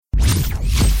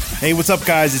Hey, what's up,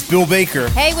 guys? It's Bill Baker.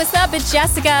 Hey, what's up? It's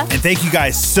Jessica. And thank you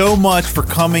guys so much for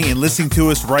coming and listening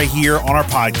to us right here on our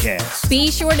podcast.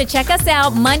 Be sure to check us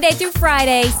out Monday through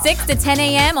Friday, 6 to 10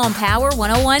 a.m. on Power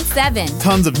 101.7.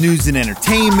 Tons of news and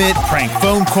entertainment, prank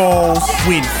phone calls,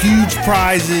 win huge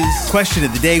prizes, question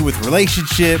of the day with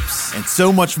relationships, and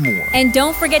so much more. And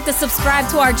don't forget to subscribe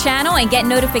to our channel and get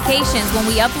notifications when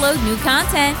we upload new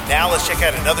content. Now let's check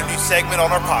out another new segment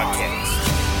on our podcast.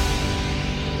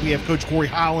 We have Coach Corey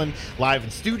Holland live in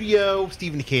studio,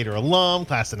 Stephen Decatur alum,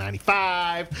 class of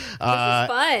 95. This is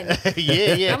fun.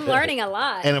 Yeah. I'm learning a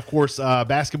lot. And, of course,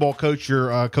 basketball coach.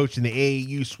 You're coaching the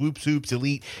AAU Swoops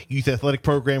Elite Youth Athletic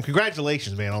Program.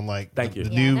 Congratulations, man, on, Thank you.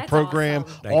 the new that's program.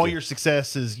 awesome. All your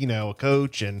success as, a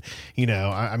coach. And,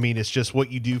 I mean, it's just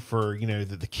what you do for,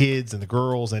 the kids and the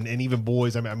girls and even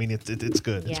boys. I mean, it's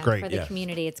good. It's great. For the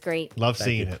community, it's great. Love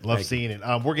seeing it.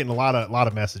 We're getting a lot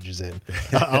of messages in.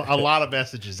 a lot of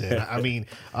messages in. I mean,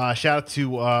 shout out to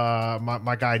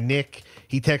my guy Nick.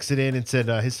 He texted in and said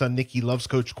his son Nicky loves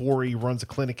Coach Corey. He runs a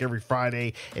clinic every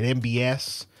Friday at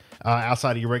MBS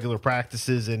outside of your regular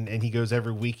practices, and he goes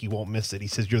every week. He won't miss it. He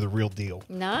says you're the real deal.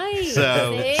 Nice.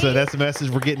 So that's the message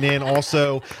we're getting in.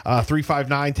 Also,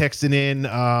 359 texting in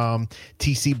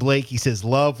TC Blake. He says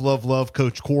love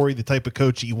Coach Corey, the type of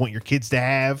coach that you want your kids to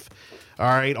have. All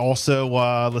right. Also,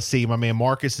 let's see. My man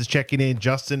Marcus is checking in.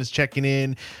 Justin is checking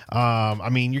in. I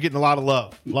mean, you're getting a lot of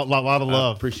love. Lot of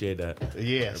love. Appreciate that.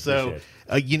 Yeah. So,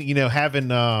 having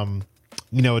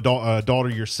a daughter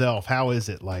yourself, how is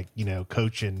it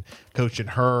coaching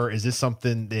her? Is this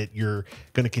something that you're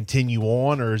going to continue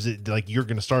on, or is it like you're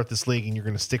going to start this league and you're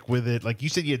going to stick with it? Like you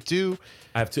said, you had two.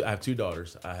 I have two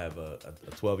daughters. I have a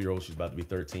 12-year-old. She's about to be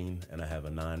 13, and I have a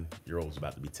 9-year-old who's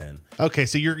about to be 10. Okay,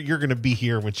 so you're going to be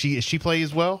here when she play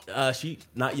as well. She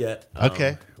not yet.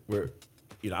 Okay,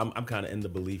 I'm kind of in the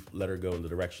belief. Let her go in the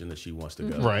direction that she wants to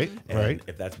go. Right.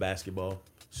 If that's basketball,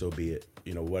 so be it.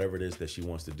 Whatever it is that she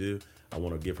wants to do, I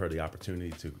want to give her the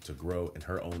opportunity to grow in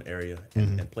her own area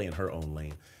and play in her own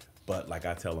lane. But like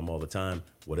I tell them all the time,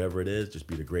 whatever it is, just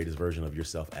be the greatest version of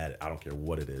yourself at it. I don't care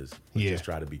what it is. Just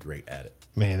try to be great at it.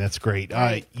 Man, that's great.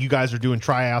 You guys are doing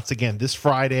tryouts again this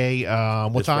Friday.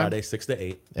 What time? Friday, 6 to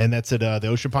 8. And that's at the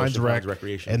Ocean Pines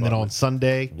Recreation and then on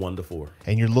Sunday, 1 to 4.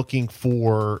 And you're looking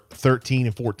for 13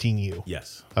 and 14U.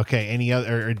 Yes. Okay. Any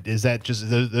other? Or is that just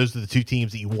those are the two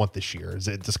teams that you want this year? Is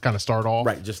it just kind of start off?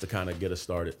 Right, just to kind of get us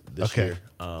started this year.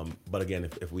 But again,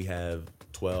 if we have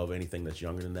 12, anything that's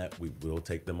younger than that, we will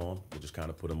take them on. We'll just kind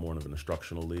of put them more of an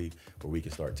instructional league where we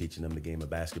can start teaching them the game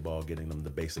of basketball, getting them the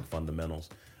basic fundamentals,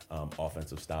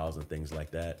 offensive styles and things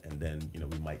like that. And then,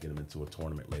 we might get them into a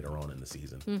tournament later on in the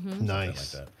season.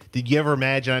 Nice. Like that. Did you ever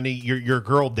imagine, I know you're a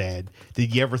girl dad,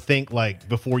 did you ever think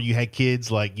before you had kids,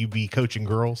 you'd be coaching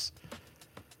girls?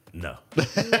 No.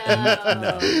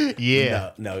 No.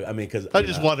 Yeah. No. I mean, because I'm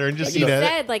just wondering, Like you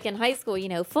said, in high school,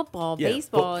 football,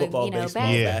 baseball, football, and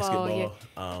basketball.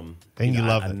 And you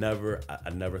love it. I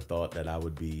never thought that I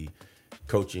would be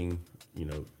coaching,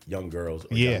 young girls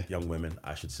or young women,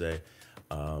 I should say.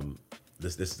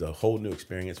 This is a whole new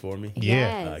experience for me.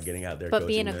 Yeah. Getting out there. But coaching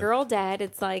being a them. girl dad,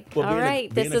 it's like, Well, all right,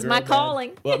 this is my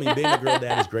calling. Well, I mean, being a girl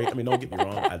dad is great. I mean, don't get me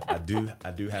wrong. I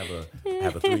do have a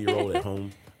 3-year-old at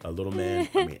home, a little man.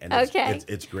 I mean, and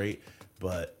it's great.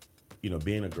 But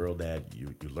being a girl dad,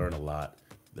 you learn a lot.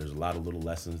 There's a lot of little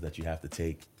lessons that you have to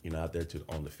take, out there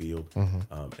on the field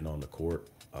and on the court.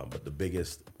 But the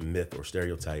biggest myth or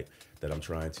stereotype that I'm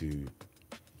trying to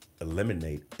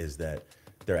eliminate is that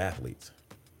they're athletes.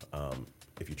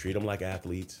 If you treat them like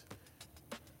athletes,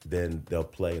 then they'll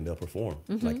play and they'll perform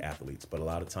like athletes. But a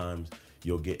lot of times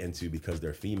you'll get into, because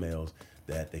they're females,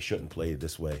 that they shouldn't play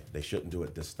this way. They shouldn't do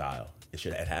it this style.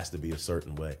 It has to be a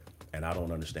certain way. And I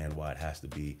don't understand why it has to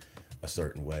be a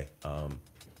certain way.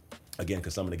 Again,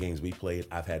 because some of the games we played,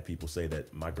 I've had people say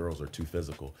that my girls are too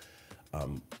physical.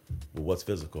 Well, what's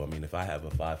physical? I mean, if I have a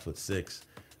 5'6",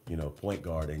 point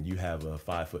guard, and you have a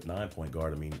 5'9" point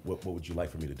guard, I mean, what would you like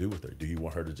for me to do with her? Do you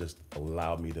want her to just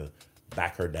allow me to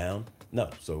back her down? No.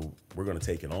 So we're going to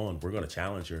take it on. We're going to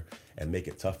challenge her and make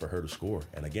it tough for her to score.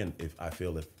 And again, if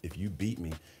you beat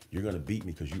me, you're going to beat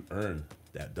me because you earned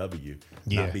that W,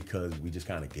 not because we just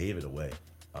kind of gave it away.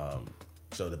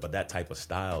 But that type of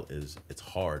style it's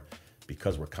hard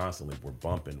because we're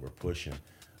bumping, we're pushing.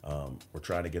 We're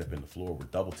trying to get up in the floor. We're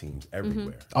double teams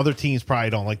everywhere. Other teams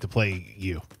probably don't like to play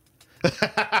you.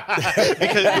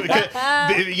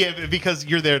 because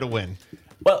you're there to win.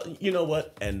 Well, you know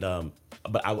what? And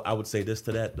but I would say this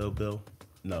to that though, Bill.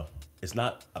 No, it's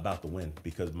not about the win,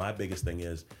 because my biggest thing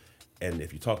is, and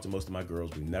if you talk to most of my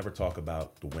girls, we never talk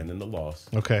about the win and the loss.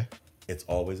 Okay. it's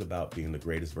always about being the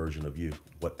greatest version of you,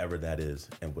 whatever that is,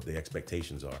 and what the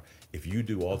expectations are. If you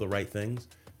do all the right things,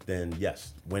 then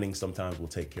yes, winning sometimes will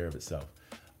take care of itself.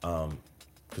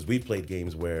 Because we've played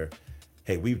games where,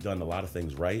 hey, we've done a lot of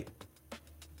things right,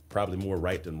 probably more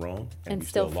right than wrong, and we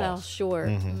still fell lost. short.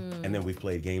 And then we've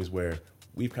played games where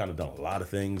we've kind of done a lot of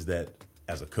things that,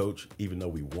 as a coach, even though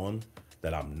we won,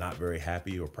 that I'm not very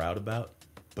happy or proud about,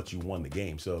 but you won the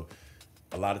game. So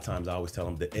a lot of times I always tell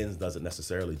them the ends doesn't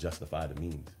necessarily justify the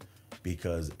means,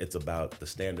 because it's about the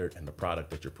standard and the product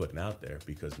that you're putting out there,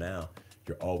 because now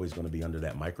you're always going to be under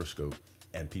that microscope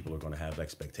and people are going to have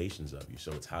expectations of you.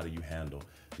 So it's how do you handle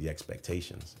the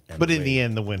expectations? And but in the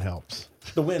end, the win helps.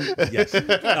 The win, yes.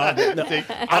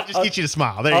 I'll just get you to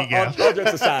smile. There you go. All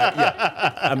jokes aside,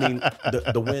 yeah. I mean,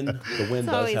 the win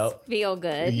does help. Feel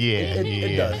good. Yeah,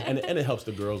 it does, and it helps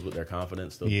the girls with their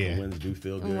confidence. The wins do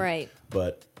feel good, right?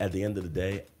 But at the end of the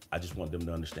day, I just want them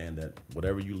to understand that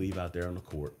whatever you leave out there on the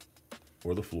court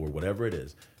or the floor, whatever it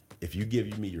is, if you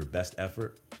give me your best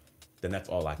effort, then that's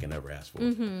all I can ever ask for.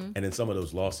 And in some of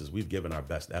those losses, we've given our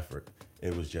best effort.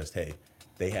 It was just, hey,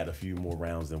 they had a few more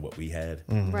rounds than what we had.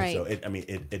 Right. So,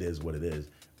 it is what it is.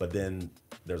 But then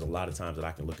there's a lot of times that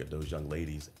I can look at those young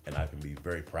ladies and I can be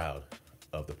very proud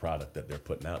of the product that they're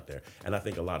putting out there. And I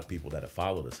think a lot of people that have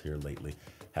followed us here lately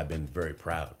have been very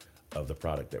proud of the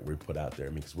product that we put out there. I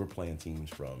mean, because we're playing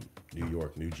teams from New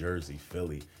York, New Jersey,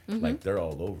 Philly, like they're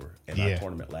all over. In our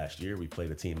tournament last year, we played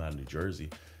a team out of New Jersey,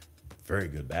 very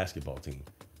good basketball team.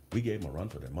 We gave them a run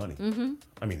for their money.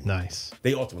 I mean, nice.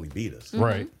 They ultimately beat us.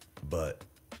 Right. But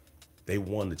they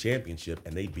won the championship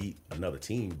and they beat another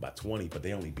team by 20, but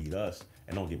they only beat us.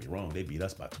 And don't get me wrong, they beat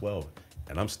us by 12.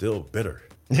 And I'm still bitter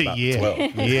about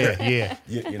 12. Yeah.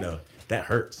 You know, that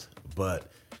hurts. But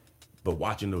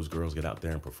watching those girls get out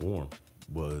there and perform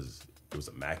was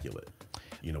immaculate.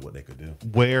 You know what they could do.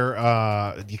 Where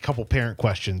a couple parent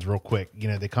questions real quick. You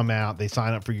know, they come out, they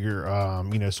sign up for your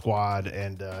squad,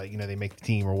 and they make the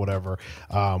team or whatever.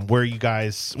 Where you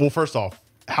guys? Well, first off,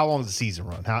 how long does the season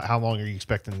run? How long are you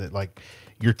expecting that, like,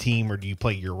 your team, or do you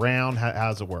play year round? How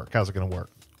does it work? How's it going to work?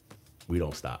 We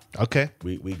don't stop. Okay.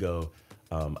 We go.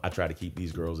 I try to keep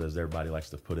these girls, as everybody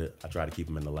likes to put it, I try to keep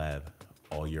them in the lab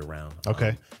all year round.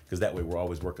 Okay. Because that way we're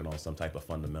always working on some type of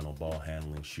fundamental ball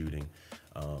handling, shooting,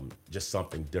 just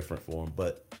something different for them.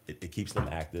 But it keeps them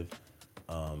active.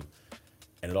 And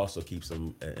it also keeps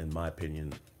them, in my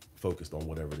opinion, focused on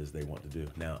whatever it is they want to do.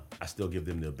 Now, I still give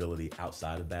them the ability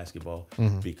outside of basketball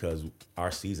because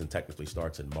our season technically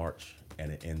starts in March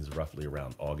and it ends roughly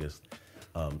around August.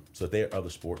 So if there are other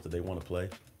sports that they want to play,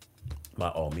 by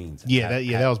all means.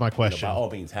 That was my question. By all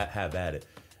means, have at it.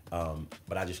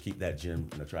 But I just keep that gym,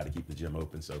 try to keep the gym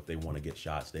open. So if they want to get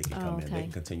shots, they can come in. They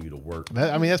can continue to work.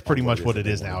 That's pretty much what it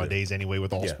is nowadays anyway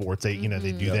with all sports. They,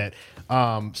 they do that.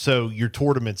 So your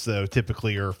tournaments, though,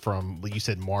 typically are from, you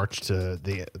said March to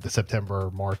the September,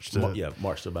 March to...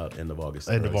 March to about end of August.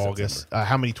 End of August.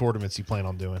 How many tournaments you plan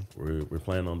on doing? We're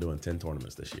planning on doing 10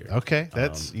 tournaments this year. Okay,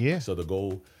 that's, So the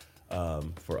goal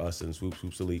for us in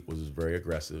Swoops Elite was very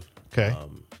aggressive. Okay.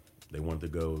 They wanted to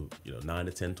go, 9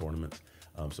 to 10 tournaments.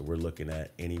 So we're looking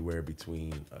at anywhere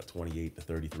between 28 to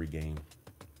 33 game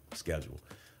schedule.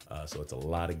 So it's a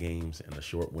lot of games in a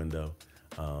short window.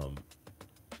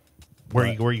 Where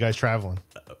are you guys traveling?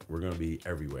 We're going to be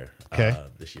everywhere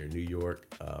this year. New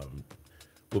York.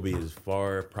 We'll be as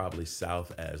far probably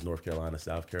south as North Carolina,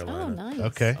 South Carolina. Oh, nice.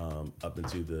 Okay. Up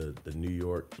into the New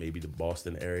York, maybe the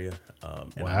Boston area.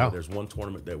 And wow. There's one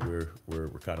tournament that we're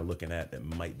kind of looking at that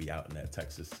might be out in that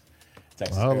Texas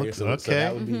oh, area. So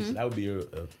that would be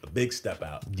a big step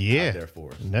out there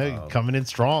for us. No, coming in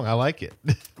strong. I like it.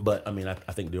 But I mean, I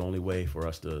think the only way for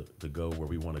us to go where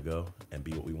we want to go and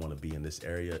be what we want to be in this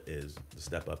area is to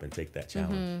step up and take that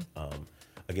challenge.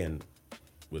 Again,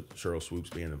 with Cheryl Swoops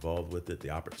being involved with it, the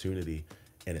opportunity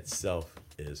in itself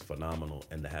is phenomenal,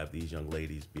 and to have these young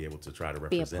ladies be able to try to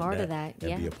represent be a part of that,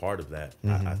 be a part of that,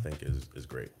 I think is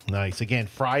great. Nice. Again,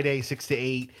 Friday 6 to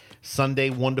 8, Sunday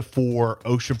 1 to 4,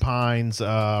 Ocean Pines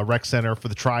Rec Center for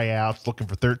the tryouts. Looking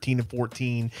for 13 and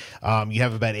 14. You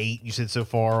have about 8. You said so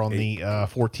far on 8. The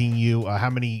 14U. How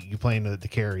many you plan to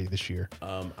carry this year?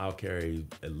 I'll carry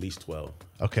at least 12.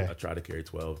 Okay. I try to carry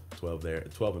 12 there.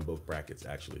 12 in both brackets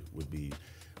actually would be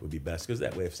best, because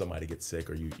that way if somebody gets sick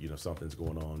or something's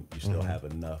going on, you still have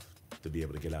enough to be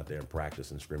able to get out there and practice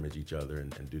and scrimmage each other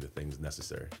and do the things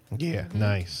necessary. Yeah,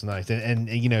 nice. And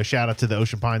shout out to the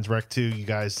Ocean Pines Rec too. You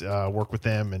guys work with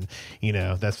them, and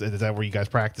is that where you guys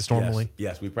practice normally?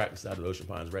 Yes, we practice out of the Ocean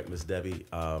Pines Rec. Miss Debbie,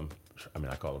 I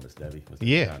call her Miss Debbie.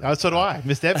 So do I.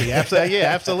 Miss Debbie, absolutely. Yeah,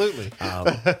 absolutely.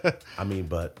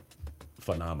 But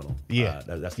phenomenal. Yeah.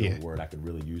 That's the only word I could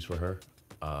really use for her.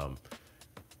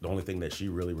 The only thing that she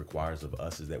really requires of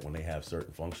us is that when they have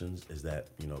certain functions is that,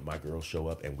 my girls show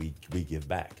up and we give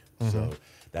back. So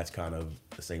that's kind of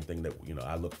the same thing that,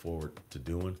 I look forward to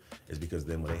doing, is because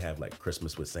then when they have like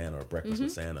Christmas with Santa or breakfast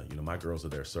with Santa, my girls are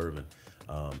there serving.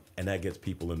 And that gets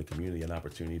people in the community an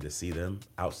opportunity to see them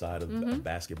outside of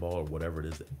basketball or whatever it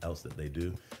is else that they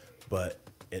do. But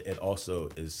it also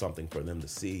is something for them to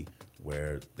see,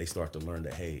 where they start to learn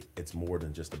that, hey, it's more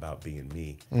than just about being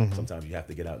me. Sometimes you have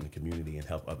to get out in the community and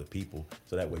help other people,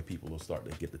 so that way people will start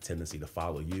to get the tendency to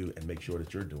follow you and make sure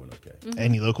that you're doing okay.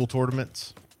 Any local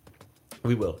tournaments?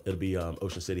 We will. It'll be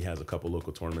Ocean City has a couple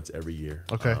local tournaments every year.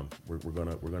 Okay. We're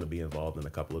gonna be involved in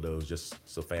a couple of those, just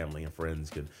so family and friends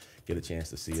can get a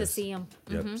chance to see us. See them.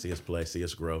 Yep. See us play, see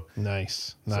us grow.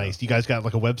 Nice. You guys got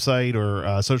like a website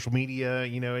or social media?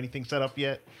 Anything set up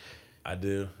yet? I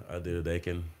do. They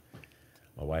can.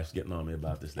 My wife's getting on me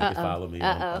about this. They can follow me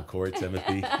on Corey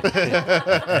Timothy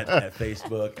at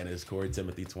Facebook, and it's Corey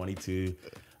Timothy 22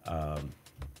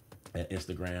 at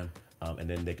Instagram, and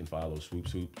then they can follow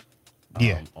Swoops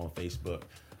on Facebook.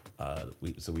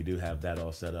 We do have that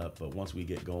all set up, but once we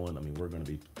get going, we're going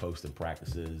to be posting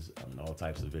practices and all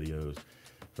types of videos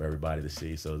for everybody to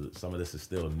see. So some of this is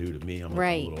still new to me. I'm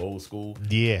a little old school.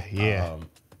 Yeah.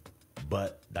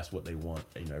 But that's what they want.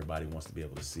 Everybody wants to be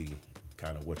able to see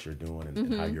kind of what you're doing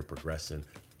and how you're progressing,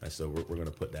 and so we're going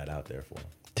to put that out there for them.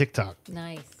 TikTok.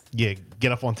 Nice. Yeah,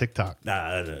 get up on TikTok.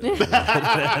 Nah.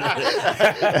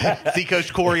 See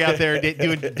Coach Corey out there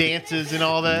doing dances and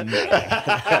all that.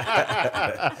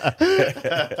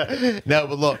 No,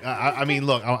 but look,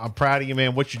 I'm proud of you,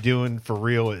 man. What you're doing for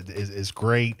real is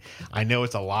great. I know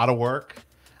it's a lot of work.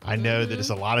 I know that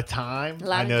it's a lot of time.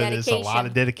 I know that it's a lot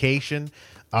of dedication.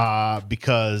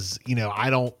 Because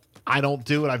I don't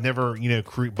do it. I've never,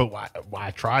 but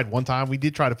I tried one time. We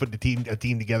did try to put a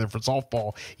team together for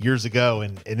softball years ago,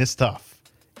 and it's tough.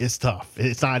 It's tough.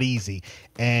 It's not easy.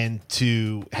 And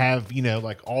to have,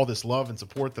 like all this love and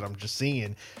support that I'm just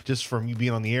seeing just from you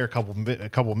being on the air a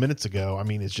couple minutes ago,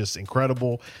 it's just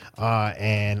incredible.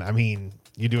 And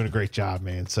you're doing a great job,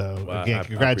 man. So again,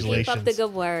 congratulations. Keep up the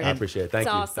good work. I appreciate it. Thank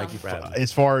you. Awesome. Thank you for having me.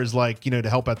 As far as to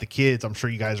help out the kids, I'm sure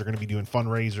you guys are going to be doing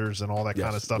fundraisers and all that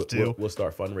kind of stuff too. We'll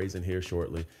start fundraising here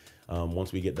shortly.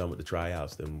 Once we get done with the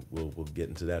tryouts, then we'll get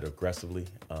into that aggressively.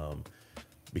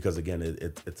 Because again,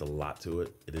 it's a lot to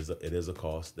it. It is a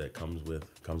cost that comes with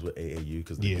AAU,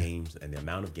 because the games and the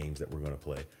amount of games that we're going to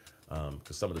play.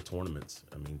 Because some of the tournaments,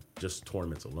 just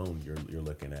tournaments alone, you're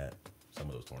looking at. Some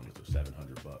of those tournaments are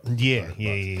 $700.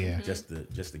 Yeah. Just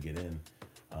to get in,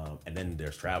 and then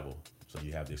there's travel. So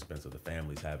you have the expense of the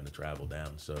families having to travel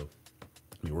down. So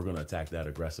we're going to attack that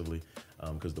aggressively,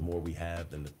 because the more we have,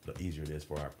 then the easier it is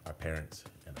for our parents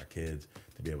and our kids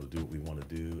to be able to do what we want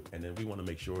to do. And then we want to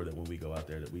make sure that when we go out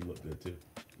there that we look good too.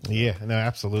 Yeah, no,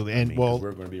 absolutely. And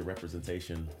we're going to be a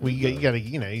representation. You got to,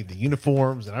 the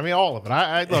uniforms and all of it.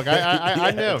 I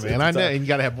know, man. I know. And you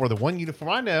got to have more than one uniform.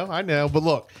 I know. But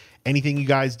look, anything you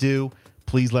guys do,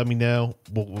 please let me know.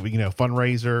 We'll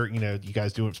fundraiser, you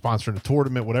guys do it, sponsoring a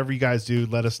tournament, whatever you guys do,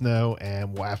 let us know,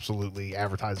 and we'll absolutely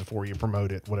advertise it for you,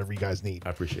 promote it, whatever you guys need.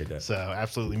 I appreciate that. So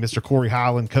absolutely. Mr. Corey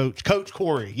Holland, Coach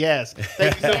Corey. Yes.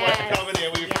 Thank you so much for coming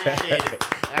in. We appreciate it.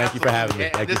 Thank you for having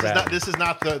me. This is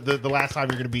not the last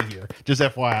time you're going to be here. Just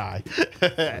FYI.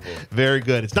 Very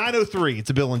good. It's 9:03.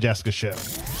 It's a Bill and Jessica show.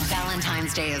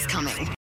 Valentine's Day is coming.